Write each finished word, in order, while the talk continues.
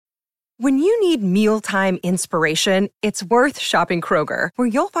When you need mealtime inspiration, it's worth shopping Kroger, where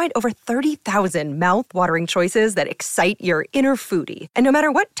you'll find over 30,000 mouth-watering choices that excite your inner foodie. And no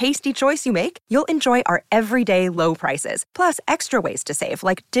matter what tasty choice you make, you'll enjoy our everyday low prices, plus extra ways to save,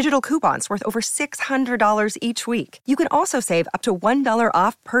 like digital coupons worth over $600 each week. You can also save up to $1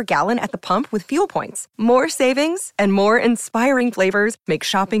 off per gallon at the pump with fuel points. More savings and more inspiring flavors make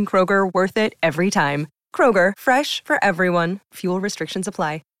shopping Kroger worth it every time. Kroger, fresh for everyone. Fuel restrictions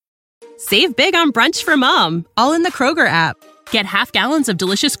apply. Save big on brunch for mom, all in the Kroger app. Get half gallons of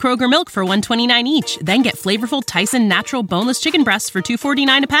delicious Kroger milk for $1.29 each. Then get flavorful Tyson natural boneless chicken breasts for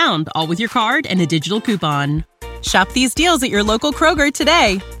 $2.49 a pound, all with your card and a digital coupon. Shop these deals at your local Kroger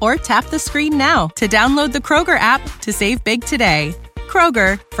today, or tap the screen now to download the Kroger app to save big today.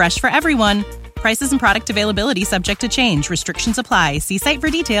 Kroger, fresh for everyone. Prices and product availability subject to change. Restrictions apply. See site for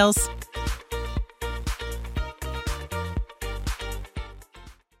details.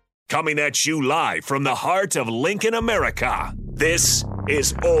 Coming at you live from the heart of Lincoln, America. This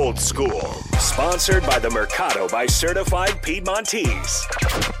is Old School, sponsored by the Mercado by Certified Piedmontese.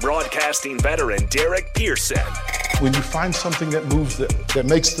 Broadcasting veteran Derek Pearson. When you find something that moves that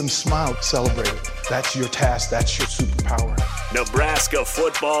makes them smile, celebrate it. That's your task. That's your superpower. Nebraska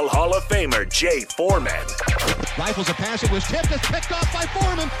Football Hall of Famer Jay Foreman. Rifles a pass. It was tipped. It's picked off by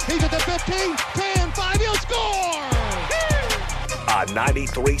Foreman. He's at the 15, 10, 5. He'll score! On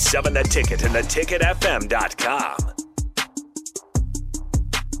 93.7 The Ticket and theticketfm.com.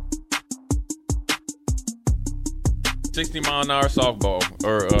 $60-mile-an-hour softball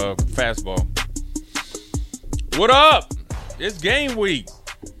or fastball. What up? It's game week.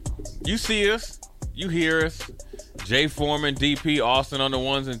 You see us. You hear us. Jay Foreman, DP, Austin on the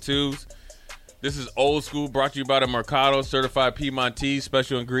ones and twos. This is Old School, brought to you by the Mercado Certified Piedmontese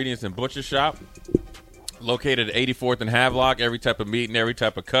Special Ingredients and Butcher Shop. Located at 84th and Havelock. Every type of meat and every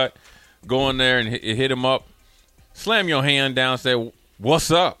type of cut. Go in there and hit them up. Slam your hand down. Say, what's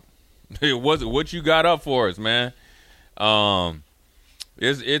up? What you got up for us, man?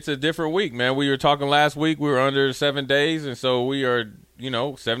 It's a different week, man. We were talking last week. We were under 7 days, and so we are,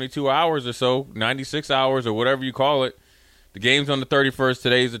 72 hours or so, 96 hours or whatever you call it. The game's on the 31st.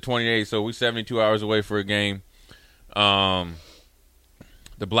 Today's the 28th, so we're 72 hours away for a game.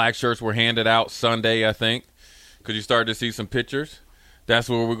 The Blackshirts were handed out Sunday, I think, because you started to see some pictures. That's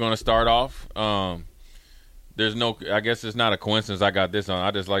where we're going to start off. I guess it's not a coincidence I got this on.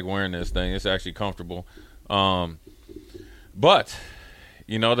 I just like wearing this thing. It's actually comfortable. But,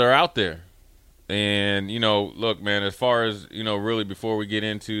 they're out there. And, look, man, as far as, really before we get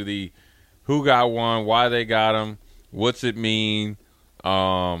into the who got one, why they got them, what's it mean,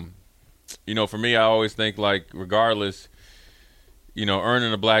 for me, I always think, like, regardless –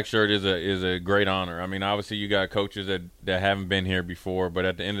 earning a black shirt is a great honor. I mean, obviously you got coaches that haven't been here before, but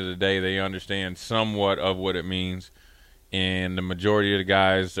at the end of the day, they understand somewhat of what it means. And the majority of the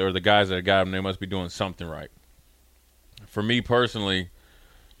guys, or the guys that got them, they must be doing something right. For me personally,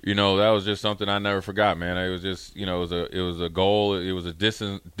 that was just something I never forgot, man. It was just, it was a goal. It was a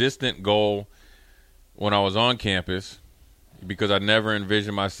distant goal when I was on campus, because I never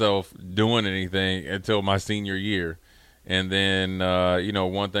envisioned myself doing anything until my senior year. And then,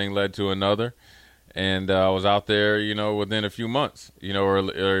 one thing led to another. And I was out there, within a few months, or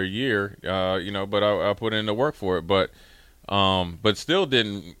a year, but I put in the work for it. But still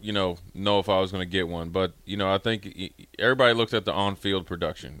didn't, know if I was going to get one. But, I think everybody looks at the on-field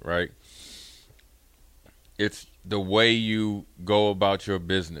production, right? It's the way you go about your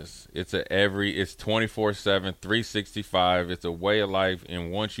business. It's 24/7, 365. It's a way of life.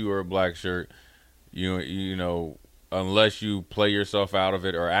 And once you are a black shirt, unless you play yourself out of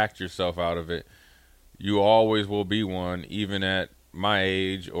it or act yourself out of it, you always will be one, even at my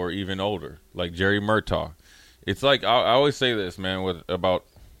age or even older, like Jerry Murtaugh. It's like, I always say this, man, about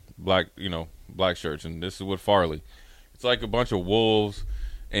black shirts, and this is with Farley. It's like a bunch of wolves,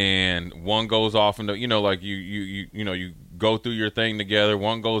 and one goes off into, like you go through your thing together,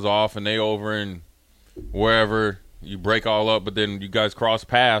 one goes off and they over and wherever, you break all up, but then you guys cross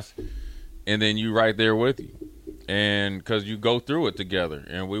paths, and then you right there with you. And because you go through it together,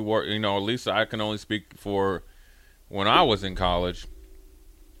 and we work, at least I can only speak for when I was in college,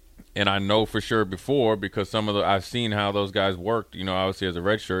 and I know for sure before, because I've seen how those guys worked, obviously as a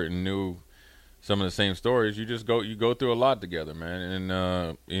red shirt, and knew some of the same stories. You go through a lot together, man,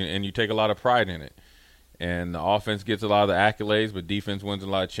 and you take a lot of pride in it. And the offense gets a lot of the accolades, but defense wins a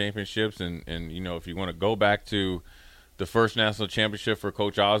lot of championships. And if you want to go back to the first national championship for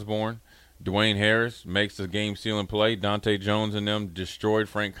Coach Osborne, Dwayne Harris makes the game-sealing play. Dante Jones and them destroyed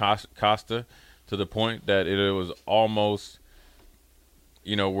Frank Costa to the point that it was almost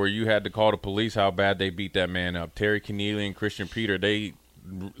where you had to call the police how bad they beat that man up. Terry Keneally and Christian Peter, they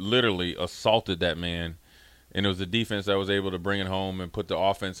literally assaulted that man. And it was the defense that was able to bring it home and put the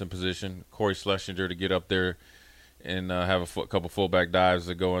offense in position. Corey Schlesinger to get up there and have a couple fullback dives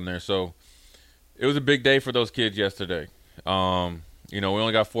to go in there. So it was a big day for those kids yesterday. We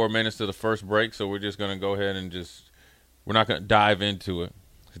only got 4 minutes to the first break, so we're just going to go ahead and we're not going to dive into it.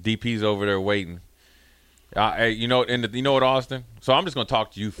 DP's over there waiting. You know what, Austin? So I'm just going to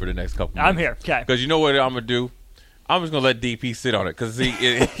talk to you for the next couple minutes. I'm here. Okay. Because you know what I'm going to do? I'm just going to let DP sit on it. Because, see,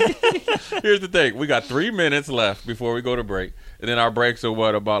 here's the thing. We got 3 minutes left before we go to break. And then our breaks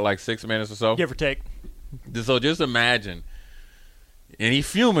are, about like 6 minutes or so? Give or take. So just imagine. And he's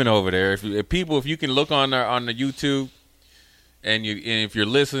fuming over there. If you can look on the YouTube and if you're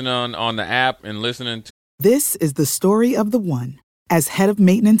listening on the app and listening to. This is the story of the one. As head of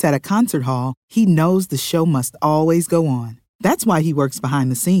maintenance at a concert hall, he knows the show must always go on. That's why he works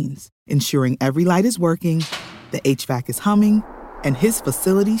behind the scenes, ensuring every light is working, the HVAC is humming, and his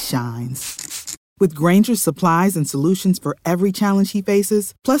facility shines. With Grainger's supplies and solutions for every challenge he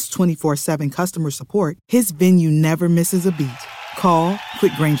faces, plus 24/7 customer support, his venue never misses a beat. Call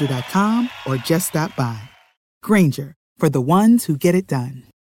quickgrainger.com or just stop by. Grainger, for the ones who get it done.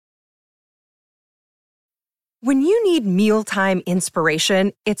 When you need mealtime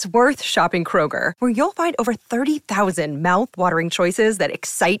inspiration, it's worth shopping Kroger, where you'll find over 30,000 mouth-watering choices that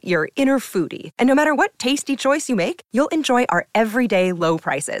excite your inner foodie. And no matter what tasty choice you make, you'll enjoy our everyday low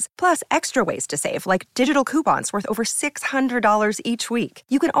prices, plus extra ways to save, like digital coupons worth over $600 each week.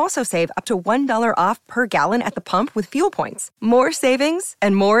 You can also save up to $1 off per gallon at the pump with fuel points. More savings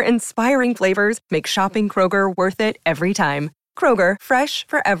and more inspiring flavors make shopping Kroger worth it every time. Kroger, fresh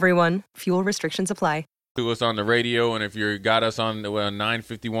for everyone. Fuel restrictions apply. To us on the radio, and if you got us on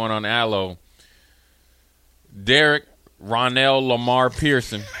 951 on Allo, Derek Ronell Lamar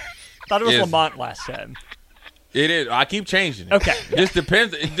Pearson. Thought it was Lamont last time. It is. I keep changing it. Okay. Just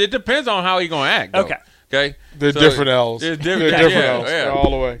depends. It depends on how he's gonna act. Though. Okay. They're different L's. It's different. They're different L's. Yeah.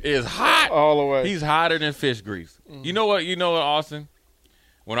 All the way. It's hot. All the way. He's hotter than fish grease. You know what, Austin?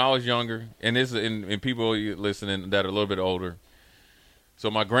 When I was younger, and people listening that are a little bit older. So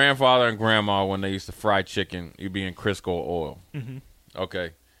my grandfather and grandma, when they used to fry chicken, you'd be in Crisco oil. Mm-hmm.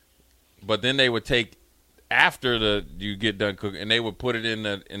 Okay. But then they would take, after you get done cooking, and they would put it in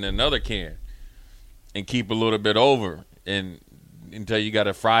another can and keep a little bit over until you got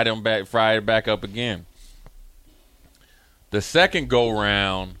to fry it back up again. The second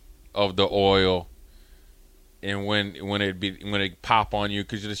go-round of the oil, and when it pop on you,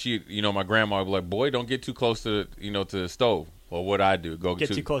 because my grandma would be like, boy, don't get too close to the stove. Well, what I do,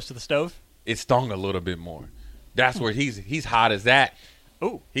 get too close to the stove? It stung a little bit more. That's where he's hot as that.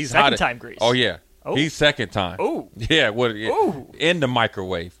 Oh, he's second time grease. Oh yeah, oh. He's second time. Oh yeah, in the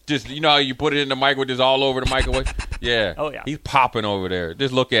microwave. Just how you put it in the microwave, just all over the microwave. Yeah. Oh yeah. He's popping over there.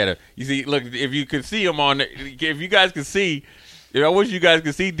 Just look at him. You see, look, if you could see him if you guys could see, I wish you guys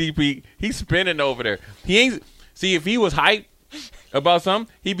could see DP. He's spinning over there. He ain't. See, if he was hyped about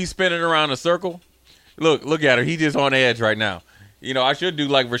something, he'd be spinning around a circle. Look at her. He's just on edge right now. I should do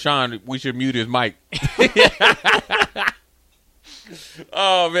like Rashawn. We should mute his mic.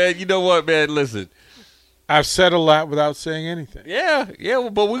 Oh, man. You know what, man? Listen. I've said a lot without saying anything. Yeah.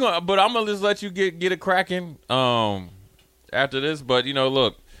 But I'm gonna just let you get it cracking after this. But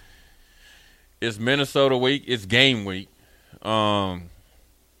look, it's Minnesota week. It's game week. The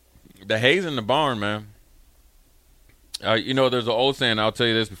hay's in the barn, man. There's an old saying. I'll tell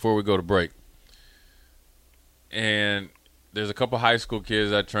you this before we go to break. And there's a couple high school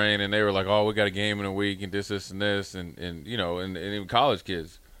kids I train, and they were like, "Oh, we got a game in a week, and this, and this," and even college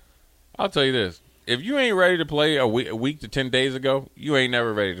kids. I'll tell you this: if you ain't ready to play a week to 10 days ago, you ain't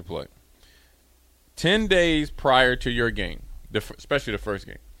never ready to play. 10 days prior to your game, especially the first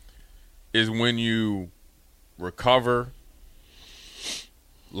game, is when you recover,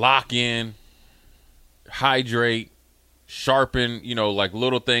 lock in, hydrate, sharpen, like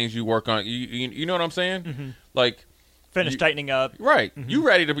little things you work on. You know what I'm saying? Mm-hmm. Like finish tightening up. Right.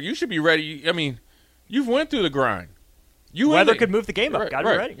 Mm-hmm. You should be ready. I mean, you've went through the grind. Weather could move the game up. Right, Got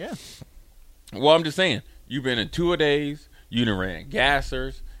to be ready. Yeah. Well, I'm just saying, you've been in 2-a-days. You done ran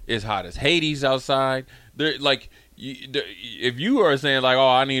gassers. It's hot as Hades outside. If you are saying like, oh,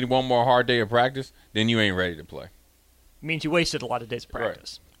 I need one more hard day of practice, then you ain't ready to play. Means you wasted a lot of days of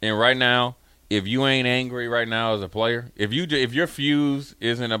practice. Right. And right now, if you ain't angry right now as a player, if your fuse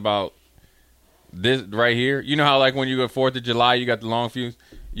isn't about this right here, you know how like when you go 4th of July, you got the long fuse.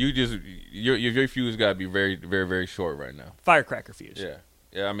 Your fuse got to be very, very, very short right now. Firecracker fuse.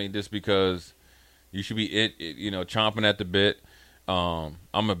 Yeah. I mean, just because you should be chomping at the bit.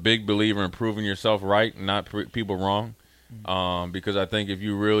 I'm a big believer in proving yourself right, not people wrong. Because I think if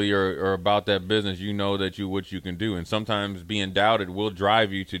you really are about that business, you know what you can do. And sometimes being doubted will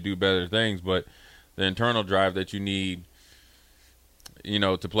drive you to do better things, but the internal drive that you need,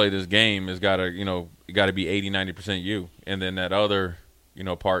 to play this game has got to, it got to be 80, 90% you. And then that other,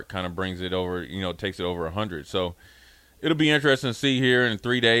 part kind of brings it over, takes it over 100. So it'll be interesting to see here in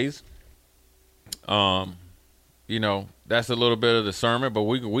 3 days. That's a little bit of the sermon, but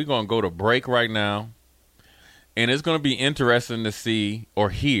we're going to go to break right now. And it's going to be interesting to see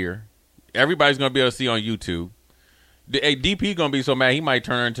or hear. Everybody's going to be able to see on YouTube. DP going to be so mad he might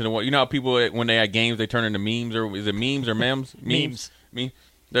turn into the one. You know how people, when they have games, they turn into memes, or is it memes or memes? Memes.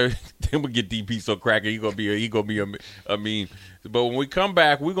 Then we get DP so cracky he gonna be a meme. But when we come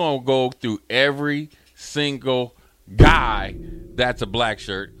back, we're gonna go through every single guy that's a black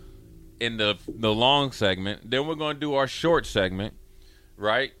shirt in the long segment. Then we're gonna do our short segment,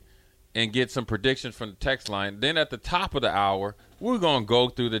 right? And get some predictions from the text line. Then at the top of the hour, we're gonna go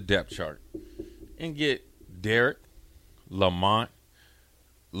through the depth chart and get Derek, Lamont,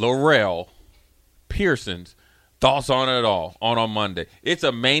 Laurel, Pearson's thoughts on it all on Monday. It's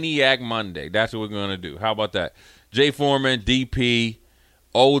a Maniac Monday. That's what we're going to do. How about that? Jay Foreman, DP,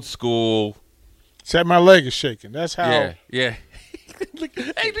 old school. Said my leg is shaking. That's how. Yeah. Look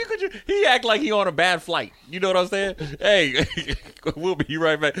at you. He act like he on a bad flight. You know what I'm saying? Hey, we'll be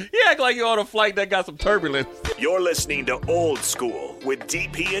right back. He act like he on a flight that got some turbulence. You're listening to Old School with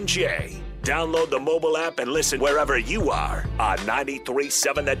DP and Jay. Download the mobile app and listen wherever you are on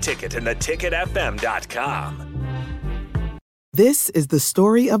 93.7 The Ticket and theticketfm.com. This is the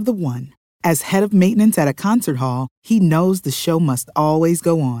story of the one. As head of maintenance at a concert hall, he knows the show must always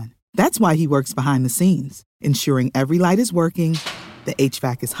go on. That's why he works behind the scenes, ensuring every light is working, the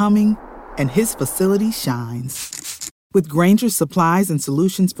HVAC is humming, and his facility shines. With Grainger's supplies and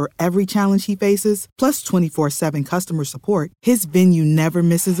solutions for every challenge he faces, plus 24/7 customer support, his venue never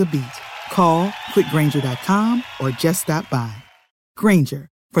misses a beat. Call quickgrainger.com or just stop by. Grainger,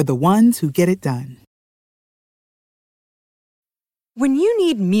 for the ones who get it done. When you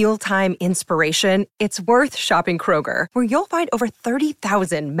need mealtime inspiration, it's worth shopping Kroger, where you'll find over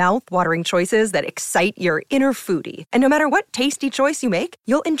 30,000 mouth-watering choices that excite your inner foodie. And no matter what tasty choice you make,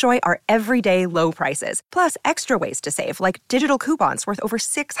 you'll enjoy our everyday low prices, plus extra ways to save, like digital coupons worth over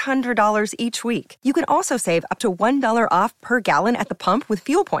 $600 each week. You can also save up to $1 off per gallon at the pump with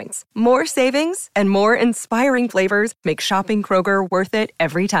fuel points. More savings and more inspiring flavors make shopping Kroger worth it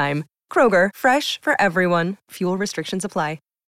every time. Kroger, fresh for everyone. Fuel restrictions apply.